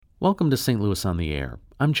Welcome to St. Louis on the Air.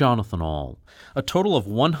 I'm Jonathan Ahl. A total of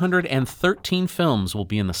 113 films will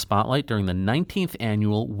be in the spotlight during the 19th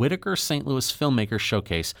annual Whitaker St. Louis Filmmaker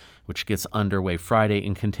Showcase, which gets underway Friday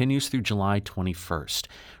and continues through July 21st.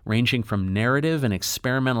 Ranging from narrative and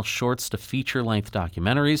experimental shorts to feature-length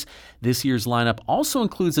documentaries, this year's lineup also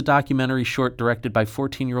includes a documentary short directed by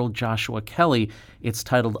 14-year-old Joshua Kelly. It's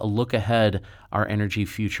titled A Look Ahead, Our Energy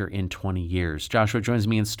Future in 20 Years. Joshua joins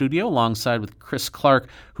me in studio alongside with Chris Clark,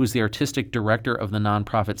 who's the artistic director of the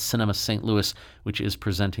nonprofit Cinema St. Louis, which is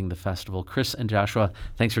presenting the festival. Chris and Joshua,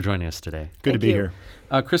 thanks for joining us today. Good to be here.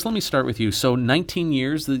 Chris, let me start with you. So 19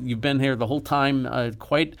 years, you've been here the whole time,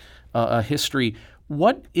 quite a history.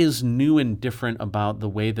 What is new and different about the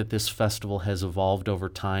way that this festival has evolved over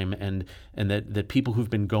time and that people who've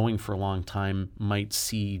been going for a long time might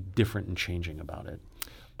see different and changing about it?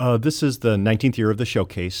 This is the 19th year of the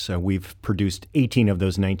showcase. We've produced 18 of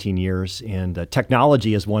those 19 years, and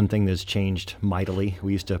technology is one thing that's changed mightily.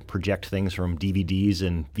 We used to project things from DVDs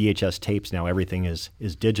and VHS tapes. Now everything is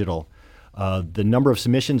digital. The number of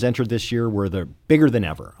submissions entered this year were bigger than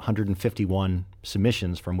ever, 151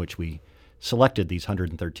 submissions from which we selected these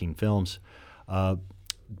 113 films.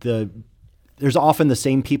 There's often the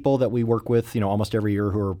same people that we work with, almost every year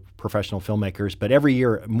who are professional filmmakers, but every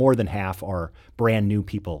year more than half are brand new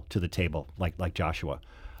people to the table, like Joshua.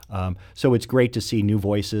 So it's great to see new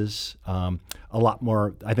voices, a lot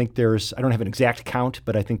more. I think I don't have an exact count,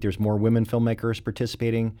 but I think there's more women filmmakers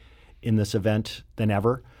participating in this event than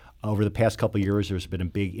ever. Over the past couple of years, there's been a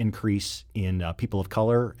big increase in people of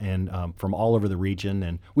color and from all over the region.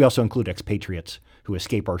 And we also include expatriates who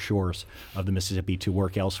escape our shores of the Mississippi to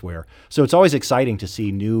work elsewhere. So it's always exciting to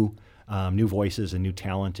see new voices and new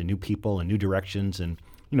talent and new people and new directions. And,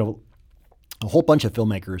 a whole bunch of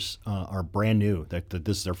filmmakers are brand new.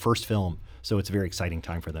 This is their first film. So it's a very exciting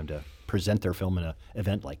time for them to present their film in an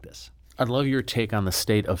event like this. I'd love your take on the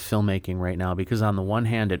state of filmmaking right now, because on the one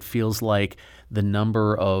hand, it feels like the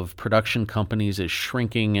number of production companies is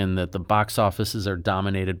shrinking and that the box offices are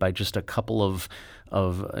dominated by just a couple of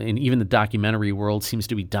and even the documentary world seems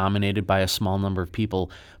to be dominated by a small number of people.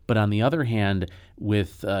 But on the other hand,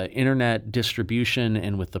 with internet distribution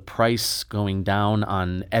and with the price going down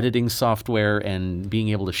on editing software and being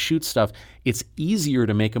able to shoot stuff, it's easier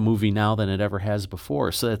to make a movie now than it ever has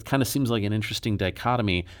before. So it kind of seems like an interesting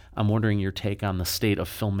dichotomy. I'm wondering your take on the state of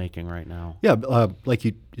filmmaking right now. Yeah, like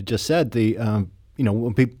you just said,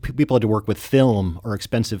 when people had to work with film or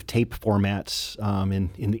expensive tape formats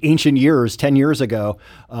in the ancient years, 10 years ago,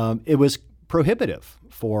 it was prohibitive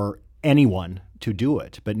for anyone to do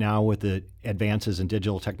it. But now with the advances in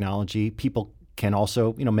digital technology, people can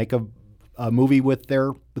also, make a movie with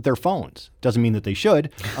their phones. Doesn't mean that they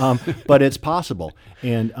should, but it's possible.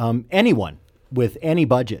 And anyone with any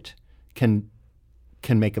budget can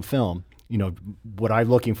make a film. What I'm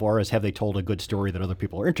looking for is, have they told a good story that other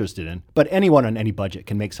people are interested in? But anyone on any budget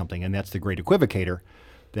can make something, and that's the great equivocator.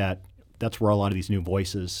 That's where a lot of these new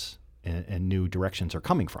voices and new directions are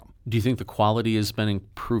coming from. Do you think the quality has been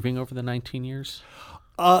improving over the 19 years?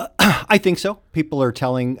 I think so. People are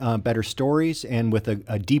telling better stories, and with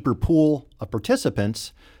a deeper pool of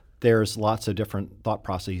participants, there's lots of different thought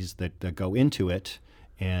processes that go into it,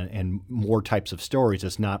 and more types of stories.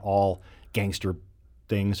 It's not all gangster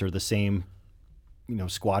things or the same,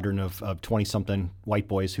 squadron of 20-something white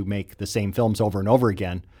boys who make the same films over and over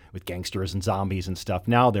again with gangsters and zombies and stuff.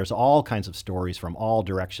 Now there's all kinds of stories from all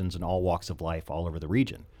directions and all walks of life all over the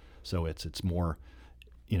region. So it's more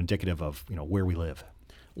indicative of where we live.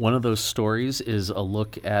 One of those stories is a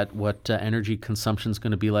look at what energy consumption is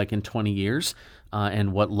going to be like in 20 years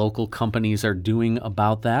and what local companies are doing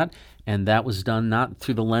about that. And that was done not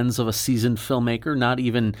through the lens of a seasoned filmmaker, not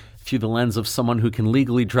even through the lens of someone who can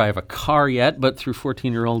legally drive a car yet, but through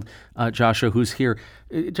 14-year-old Joshua, who's here.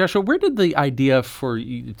 Joshua, where did the idea for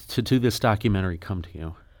you to do this documentary come to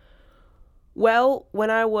you? Well, when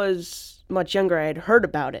I was much younger, I had heard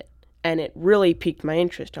about it, and it really piqued my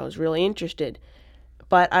interest. I was really interested,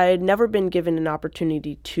 but I had never been given an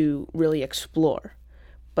opportunity to really explore.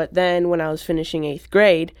 But then when I was finishing 8th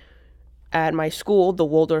grade, at my school, the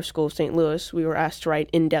Waldorf School of St. Louis, we were asked to write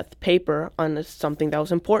in-depth paper on something that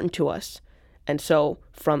was important to us, and so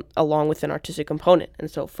along with an artistic component. And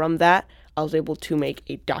so from that, I was able to make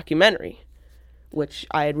a documentary, which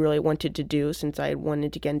I had really wanted to do since I had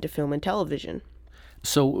wanted to get into film and television.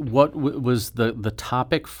 So what was the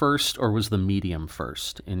topic first, or was the medium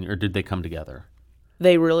first, or did they come together?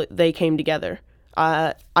 They came together.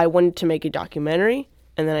 I wanted to make a documentary,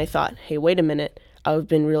 and then I thought, hey, wait a minute, I've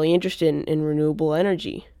been really interested in renewable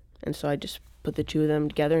energy. And so I just put the two of them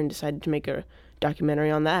together and decided to make a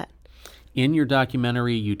documentary on that. In your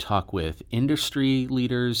documentary, you talk with industry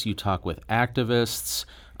leaders, you talk with activists,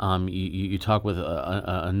 you talk with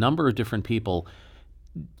a number of different people.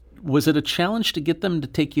 Was it a challenge to get them to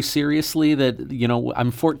take you seriously? That,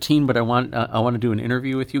 I'm 14, but I want to do an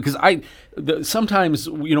interview with you? Because sometimes,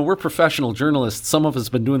 we're professional journalists. Some of us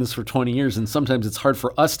have been doing this for 20 years, and sometimes it's hard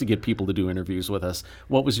for us to get people to do interviews with us.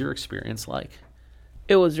 What was your experience like?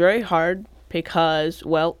 It was very hard because,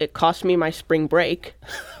 well, it cost me my spring break.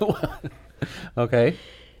 Okay.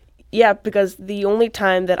 Yeah, because the only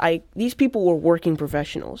time that these people were working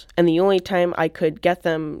professionals, and the only time I could get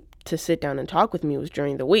them to sit down and talk with me was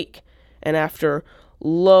during the week. And after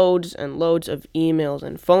loads and loads of emails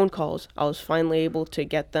and phone calls, I was finally able to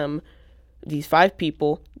get them, these 5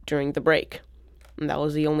 people, during the break. And that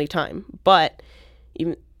was the only time. But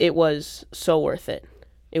it was so worth it.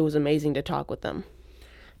 It was amazing to talk with them.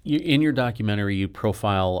 In your documentary, you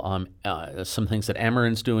profile some things that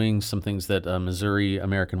Ameren's doing, some things that Missouri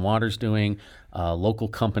American Water's doing, a local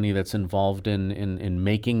company that's involved in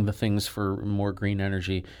making the things for more green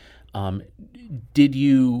energy. Were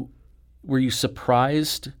you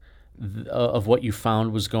surprised of what you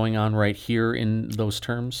found was going on right here in those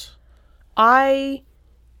terms? I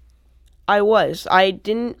was. I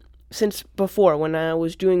didn't, since before, when I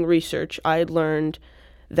was doing research, I had learned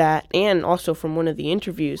that, and also from one of the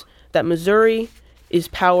interviews, that Missouri is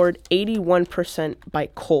powered 81% by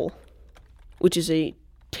coal, which is a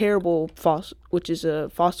terrible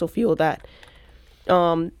fossil fuel that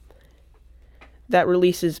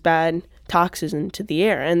releases bad toxins into the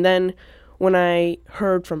air. And then when I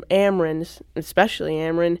heard from Ameren, especially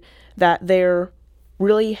Ameren, that they're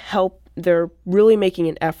really making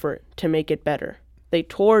an effort to make it better. They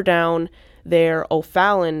tore down their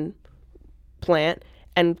O'Fallon plant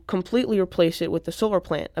and completely replaced it with the solar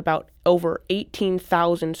plant, about over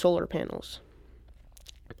 18,000 solar panels.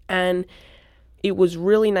 And it was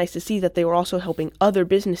really nice to see that they were also helping other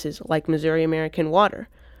businesses like Missouri American Water.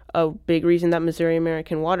 A big reason that Missouri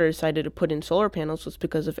American Water decided to put in solar panels was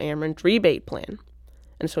because of Ameren's rebate plan.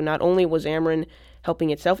 And so not only was Ameren helping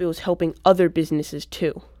itself, it was helping other businesses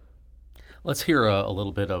too. Let's hear a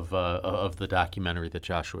little bit of the documentary that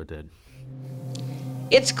Joshua did.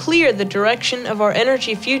 It's clear the direction of our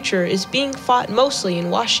energy future is being fought mostly in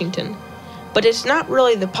Washington, but it's not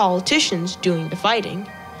really the politicians doing the fighting.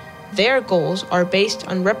 Their goals are based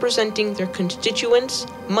on representing their constituents,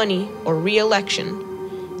 money, or re-election.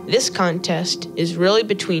 This contest is really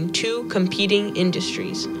between 2 competing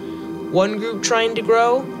industries, one group trying to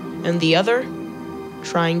grow and the other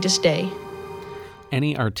trying to stay.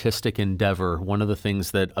 Any artistic endeavor, one of the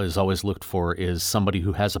things that is always looked for is somebody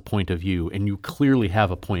who has a point of view, and you clearly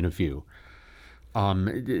have a point of view. How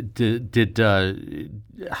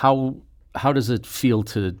does it feel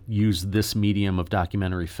to use this medium of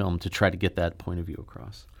documentary film to try to get that point of view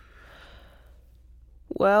across?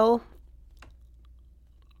 Well,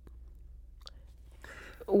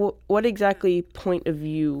 what exactly point of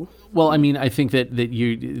view? Well, I mean, I think that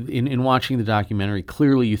you, in watching the documentary,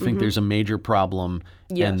 clearly you think there's a major problem,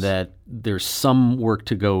 Yes. and that there's some work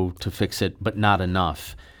to go to fix it, but not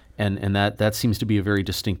enough. And that seems to be a very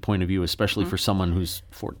distinct point of view, especially for someone who's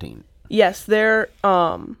 14. Yes, there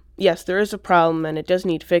is a problem and it does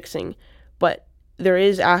need fixing, but there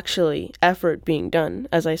is actually effort being done.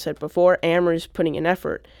 As I said before, Ameren is putting in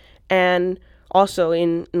effort. And also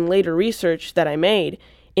in later research that I made,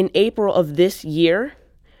 in April of this year,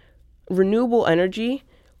 renewable energy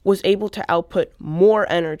was able to output more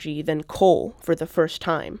energy than coal for the first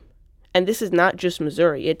time. And this is not just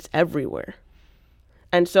Missouri, it's everywhere.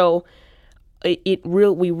 And so we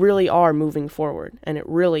really are moving forward, and it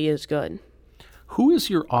really is good. Who is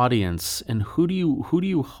your audience, and what do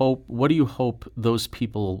you hope those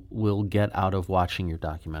people will get out of watching your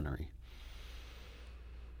documentary?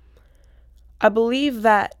 I believe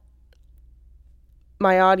that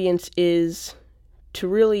my audience is to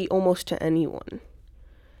really almost to anyone.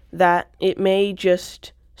 That it may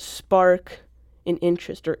just spark an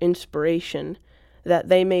interest or inspiration, that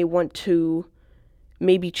they may want to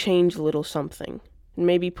maybe change a little something, and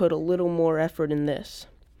maybe put a little more effort in this.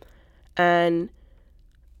 But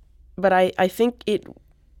I think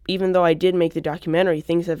even though I did make the documentary,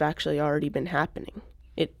 things have actually already been happening.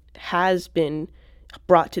 It has been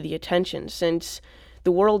brought to the attention since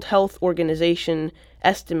the World Health Organization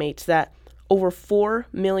estimates that over 4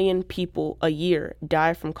 million people a year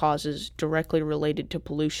die from causes directly related to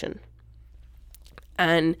pollution.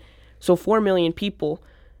 And so 4 million people,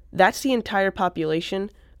 that's the entire population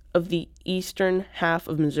of the eastern half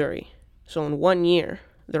of Missouri. So in 1 year,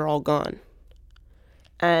 they're all gone.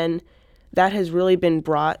 And that has really been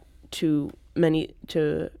brought to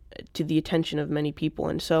to the attention of many people,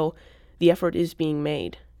 and so the effort is being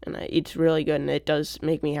made, and it's really good, and it does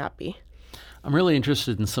make me happy. I'm really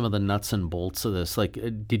interested in some of the nuts and bolts of this. Like,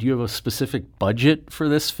 did you have a specific budget for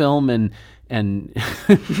this film, and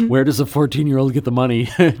where does a 14-year-old get the money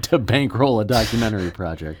to bankroll a documentary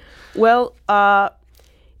project? Well,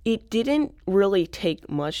 it didn't really take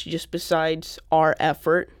much, just besides our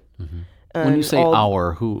effort. When you say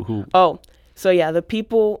our, who? Oh, so yeah, the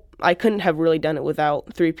people, I couldn't have really done it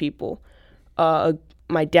without 3 people.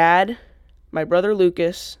 My dad, my brother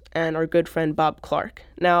Lucas, and our good friend Bob Clark.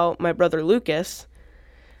 Now, my brother Lucas,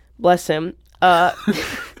 bless him,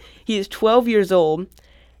 he is 12 years old,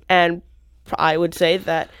 and I would say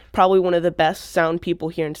that probably one of the best sound people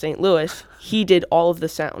here in St. Louis. He did all of the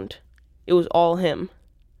sound. It was all him.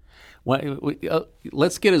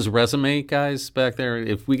 Let's get his resume, guys, back there.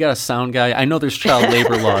 If we got a sound guy, I know there's child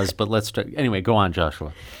labor laws, but let's try. Anyway, go on,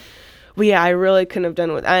 Joshua. But yeah, I really couldn't have done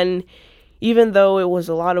it. And even though it was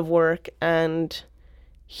a lot of work, and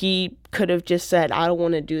he could have just said, I don't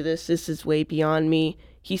want to do this. This is way beyond me.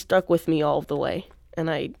 He stuck with me all of the way. And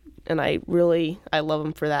I love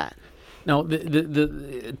him for that. Now,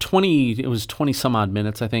 the 20, it was 20 some odd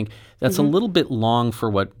minutes, I think. That's a little bit long for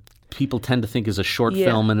what people tend to think is a short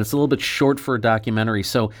film, and it's a little bit short for a documentary.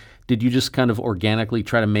 So did you just kind of organically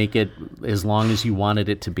try to make it as long as you wanted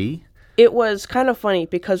it to be? It was kind of funny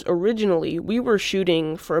because originally we were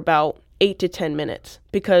shooting for about 8 to 10 minutes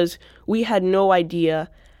because we had no idea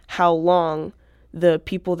how long the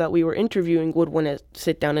people that we were interviewing would want to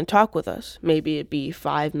sit down and talk with us. Maybe it'd be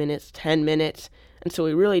 5 minutes, 10 minutes. And so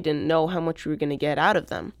we really didn't know how much we were going to get out of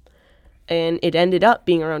them. And it ended up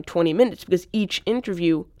being around 20 minutes because each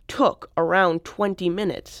interview took around 20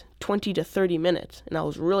 minutes, 20 to 30 minutes. And I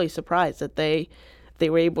was really surprised that they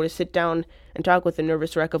were able to sit down and talk with the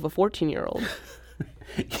nervous wreck of a 14-year-old.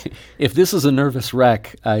 If this is a nervous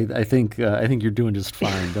wreck, I think you're doing just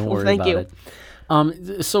fine. Don't worry about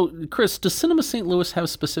it. So, Chris, does Cinema St. Louis have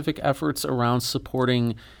specific efforts around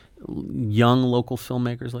supporting young local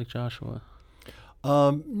filmmakers like Joshua?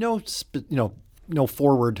 No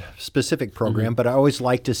forward specific program, but I always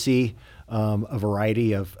like to see a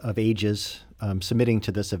variety of ages submitting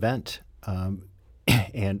to this event.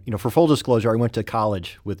 And for full disclosure, I went to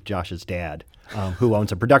college with Josh's dad, who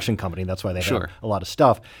owns a production company. That's why they have a lot of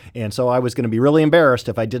stuff. And so I was going to be really embarrassed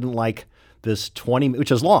if I didn't like this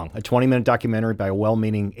which is long, a 20-minute documentary by a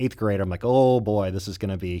well-meaning 8th grader. I'm like, oh boy, this is going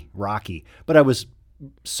to be rocky. But I was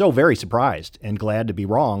so very surprised and glad to be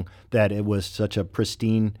wrong that it was such a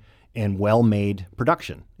pristine and well-made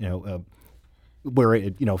production. Where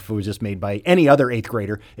if it was just made by any other 8th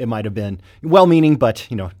grader, it might have been well-meaning, but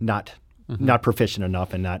not proficient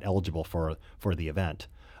enough and not eligible for the event.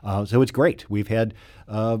 So it's great. We've had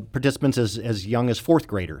participants as young as 4th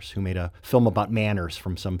graders who made a film about manners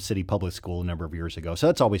from some city public school a number of years ago. So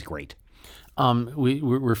that's always great.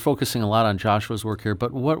 We're focusing a lot on Joshua's work here,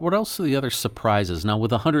 but what else are the other surprises? Now,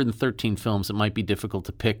 with 113 films, it might be difficult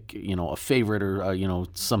to pick, a favorite or,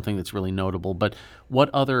 something that's really notable. But what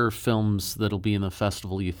other films that'll be in the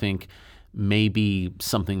festival you think may be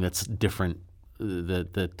something that's different,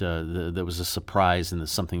 that was a surprise and is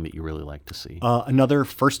something that you really like to see? Another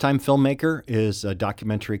first-time filmmaker is a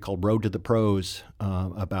documentary called Road to the Pros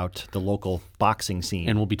about the local boxing scene.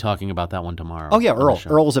 And we'll be talking about that one tomorrow. Oh, yeah, Earl.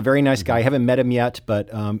 Earl's a very nice guy. I haven't met him yet, but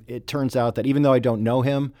it turns out that even though I don't know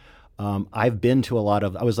him, I've been to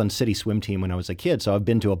I was on city swim team when I was a kid, so I've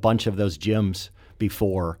been to a bunch of those gyms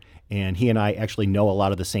before, and he and I actually know a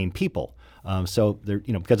lot of the same people. So there,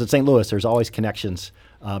 because it's St. Louis, there's always connections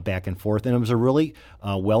back and forth, and it was a really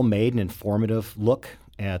well-made and informative look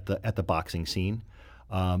at the boxing scene.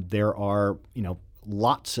 There are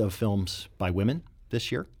lots of films by women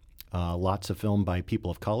this year, lots of film by people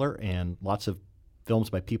of color, and lots of films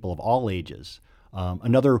by people of all ages.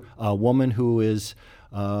 Another woman who is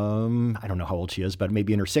I don't know how old she is, but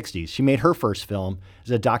maybe in her 60s. She made her first film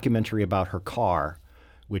is a documentary about her car,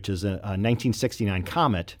 which is a 1969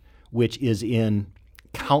 Comet, which is in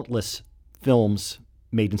countless films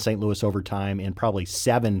made in St. Louis over time, and probably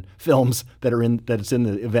 7 films that's in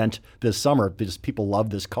the event this summer because people love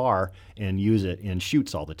this car and use it in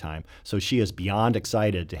shoots all the time. So she is beyond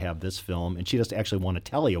excited to have this film, and she just actually won a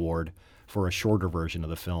Telly Award for a shorter version of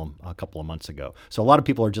the film a couple of months ago. So a lot of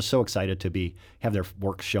people are just so excited to have their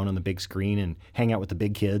work shown on the big screen and hang out with the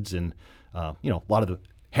big kids. And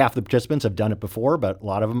half the participants have done it before, but a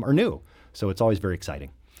lot of them are new. So it's always very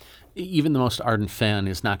exciting. Even the most ardent fan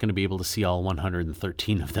is not going to be able to see all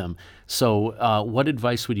 113 of them. So what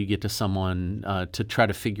advice would you get to someone to try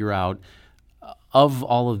to figure out, of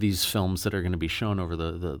all of these films that are going to be shown over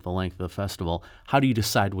the length of the festival, how do you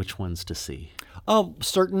decide which ones to see?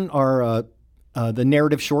 Certain are the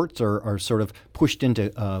narrative shorts are sort of pushed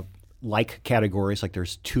into like categories. Like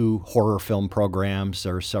there's 2 horror film programs,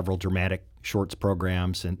 there are several dramatic shorts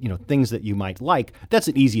programs, and things that you might like. That's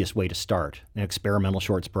the easiest way to start an experimental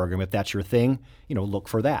shorts program. If that's your thing, look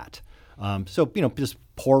for that. So just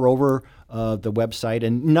pour over the website,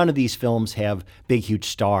 and none of these films have big, huge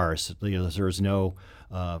stars. There's no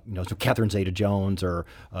Catherine Zeta-Jones or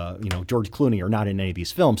George Clooney are not in any of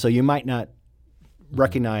these films. So you might not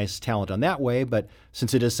recognize talent on that way, but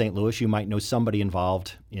since it is St. Louis, you might know somebody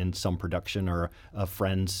involved in some production, or a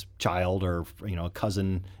friend's child, or a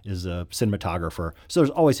cousin is a cinematographer. So there's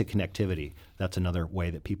always a connectivity. That's another way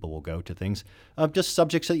that people will go to things. Just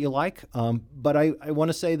subjects that you like. But I want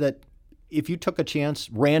to say that if you took a chance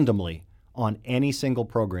randomly on any single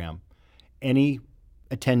program, any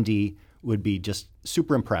attendee would be just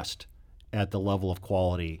super impressed at the level of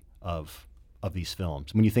quality of these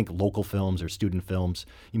films. When you think local films or student films,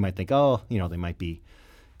 you might think, they might be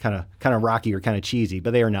kind of rocky or kind of cheesy,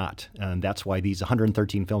 but they are not. And that's why these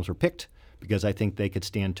 113 films were picked, because I think they could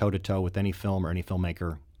stand toe-to-toe with any film or any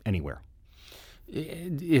filmmaker anywhere.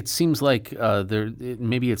 It seems like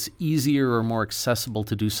maybe it's easier or more accessible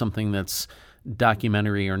to do something that's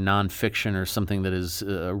documentary or nonfiction, or something that is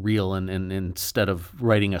real, and instead of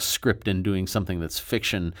writing a script and doing something that's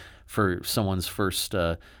fiction for someone's first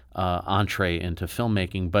entree into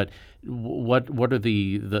filmmaking. But what are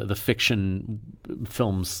the fiction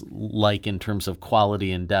films like in terms of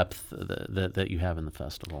quality and depth that you have in the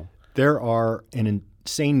festival? There are an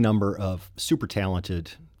insane number of super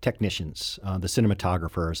talented technicians, the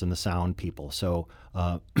cinematographers and the sound people. So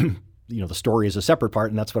the story is a separate part,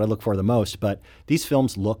 and that's what I look for the most. But these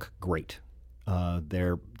films look great.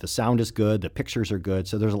 The sound is good, the pictures are good.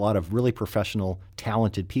 So there's a lot of really professional,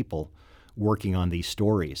 talented people working on these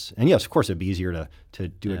stories. And yes, of course, it'd be easier to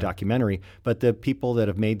do a documentary, but the people that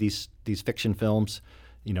have made these fiction films,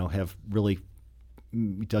 have really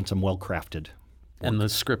done some well-crafted work. And the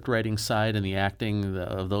script writing side and the acting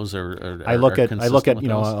of those are I look at a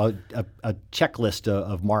checklist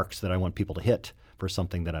of marks that I want people to hit for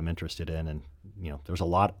something that I'm interested in, and there's a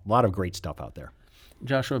lot of great stuff out there.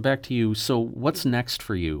 Joshua, back to you. So what's next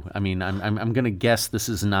for you? I mean, I'm going to guess this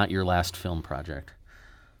is not your last film project.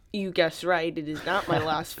 You guessed right. It is not my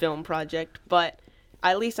last film project, but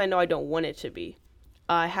at least I know I don't want it to be.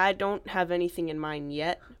 I don't have anything in mind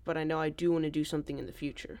yet, but I know I do want to do something in the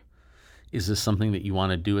future. Is this something that you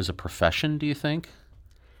want to do as a profession, do you think?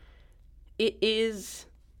 It is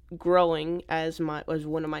growing as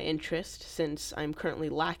one of my interests, since I'm currently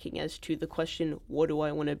lacking as to the question, what do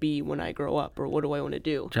I want to be when I grow up, or what do I want to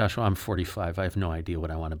do? Joshua, I'm 45. I have no idea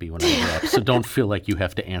what I want to be when I grow up, so don't feel like you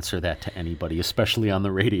have to answer that to anybody, especially on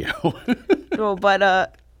the radio. No, but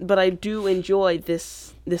I do enjoy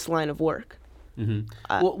this line of work. Mm-hmm.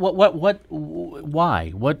 Why?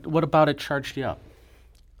 What about it charged you up?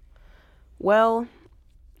 Well,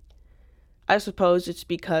 I suppose it's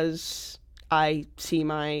because I see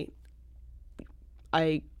my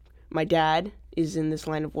dad is in this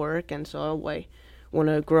line of work, and so I want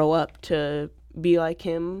to grow up to be like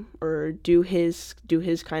him or do his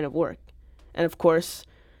kind of work. And of course,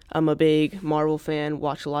 I'm a big Marvel fan,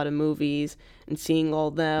 watch a lot of movies, and seeing all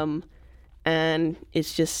them, and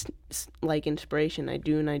it's just like inspiration. I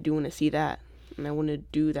do want to see that, and I want to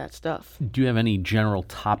do that stuff. Do you have any general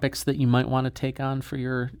topics that you might want to take on for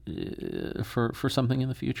your for something in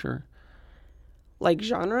the future? Like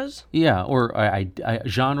genres? Yeah, or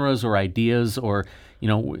genres or ideas, or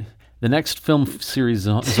the next film series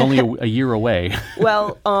is only a year away.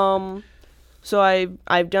 Well, so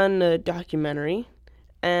I've done a documentary,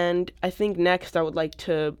 and I think next I would like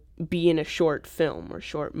to be in a short film or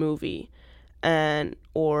short movie,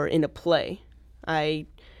 or in a play. I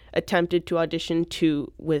attempted to audition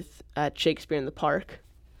at Shakespeare in the Park.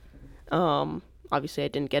 Obviously I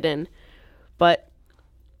didn't get in, but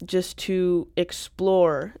just to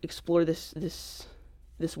explore this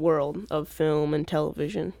world of film and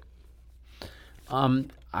television. I'm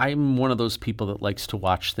one of those people that likes to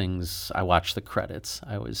watch things. I watch the credits.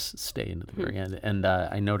 I always stay into the very end. And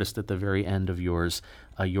I noticed at the very end of yours,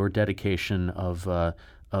 your dedication of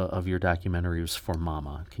your documentary was for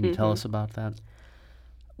Mama. Can you tell us about that?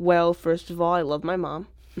 Well, first of all, I love my mom.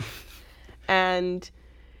 and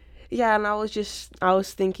I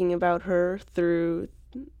was thinking about her through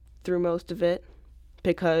most of it,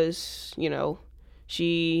 because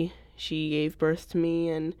she gave birth to me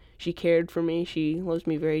and she cared for me. She loves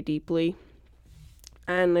me very deeply,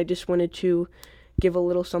 and I just wanted to give a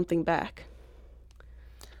little something back.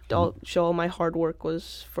 Show all my hard work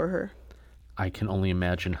was for her. I can only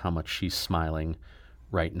imagine how much she's smiling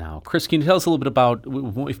right now. Chris, can you tell us a little bit about,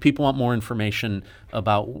 if people want more information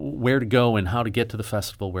about where to go and how to get to the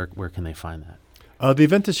festival, where can they find that? The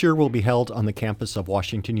event this year will be held on the campus of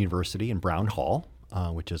Washington University in Brown Hall,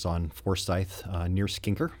 which is on Forsyth near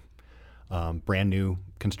Skinker. Brand new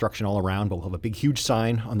construction all around, but we'll have a big, huge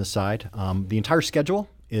sign on the side. The entire schedule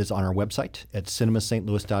is on our website at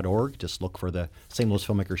cinemastlouis.org. Just look for the St. Louis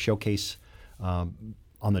Filmmaker Showcase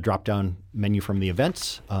on the drop-down menu from the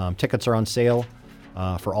events. Tickets are on sale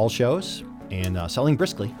for all shows and selling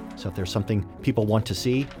briskly. So if there's something people want to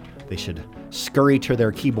see, they should scurry to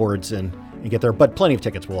their keyboards and get there. But plenty of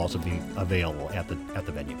tickets will also be available at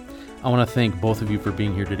the venue. I want to thank both of you for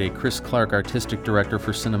being here today. Chris Clark, Artistic Director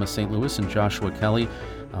for Cinema St. Louis, and Joshua Kelly,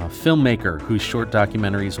 filmmaker whose short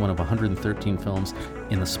documentary is one of 113 films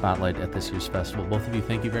in the spotlight at this year's festival. Both of you,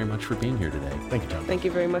 thank you very much for being here today. Thank you, Tom. Thank you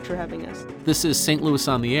very much for having us. This is St. Louis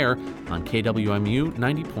on the Air on KWMU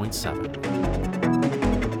 90.7.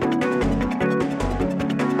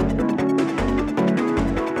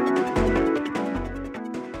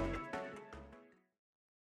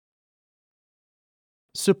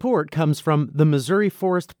 Support comes from the Missouri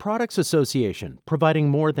Forest Products Association, providing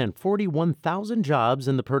more than 41,000 jobs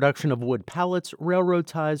in the production of wood pallets, railroad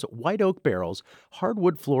ties, white oak barrels,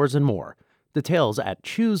 hardwood floors, and more. Details at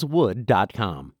choosewood.com.